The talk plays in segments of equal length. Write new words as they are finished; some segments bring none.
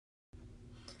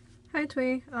Hi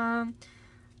Twee.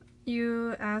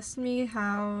 You asked me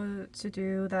how to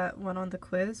do that one on the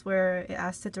quiz where it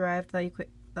asked to derive the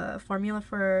formula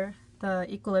for the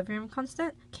equilibrium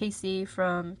constant, Kc,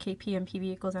 from Kp and Pv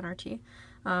equals nRT.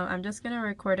 I'm just gonna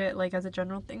record it like as a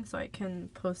general thing so I can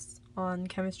post on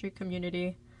chemistry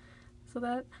community so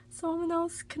that someone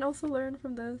else can also learn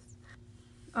from this.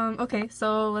 Okay,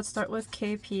 so let's start with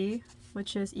Kp,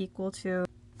 which is equal to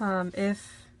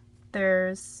if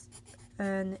there's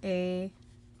an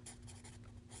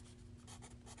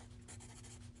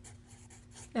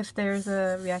if there's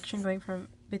a reaction going from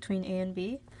between A and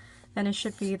B, then it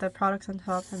should be the products on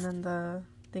top and then the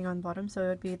thing on bottom. So it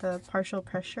would be the partial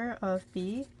pressure of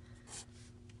B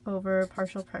over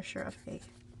partial pressure of A.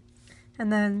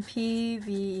 And then PV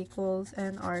equals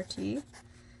nRT.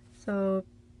 So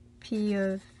P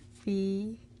of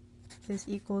V is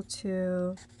equal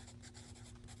to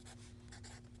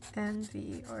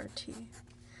nVRT.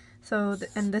 So,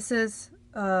 and this is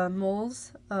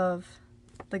moles of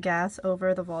the gas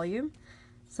over the volume.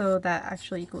 So that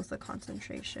actually equals the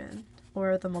concentration,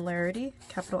 or the molarity,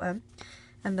 capital M.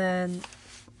 And then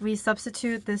we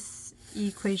substitute this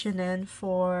equation in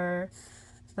for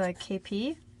the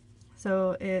Kp.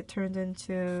 So it turns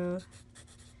into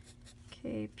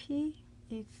Kp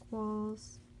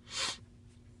equals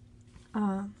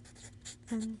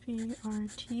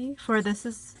nVRT for this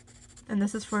is, and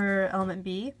this is for element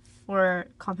B or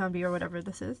compound B or whatever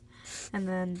this is, and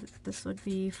then this would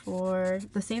be for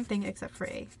the same thing except for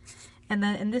A. And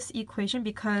then in this equation,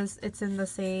 because it's in the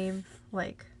same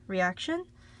like reaction,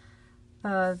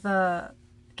 the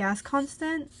gas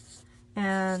constant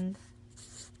and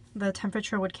the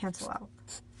temperature would cancel out.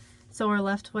 So we're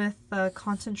left with the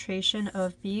concentration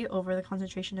of B over the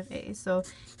concentration of A. So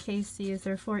Kc is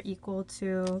therefore equal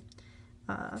to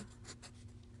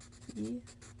B.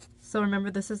 So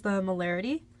remember, this is the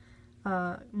molarity,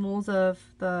 moles of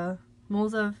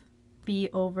B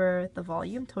over the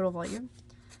volume, total volume,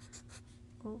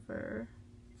 over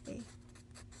A.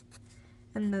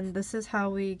 And then this is how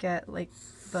we get like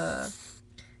the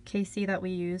Kc that we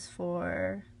use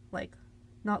for like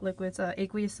not liquids,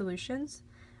 aqueous solutions,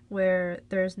 where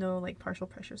there's no like partial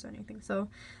pressures or anything. So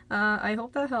I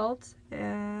hope that helped,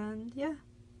 and yeah,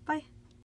 bye.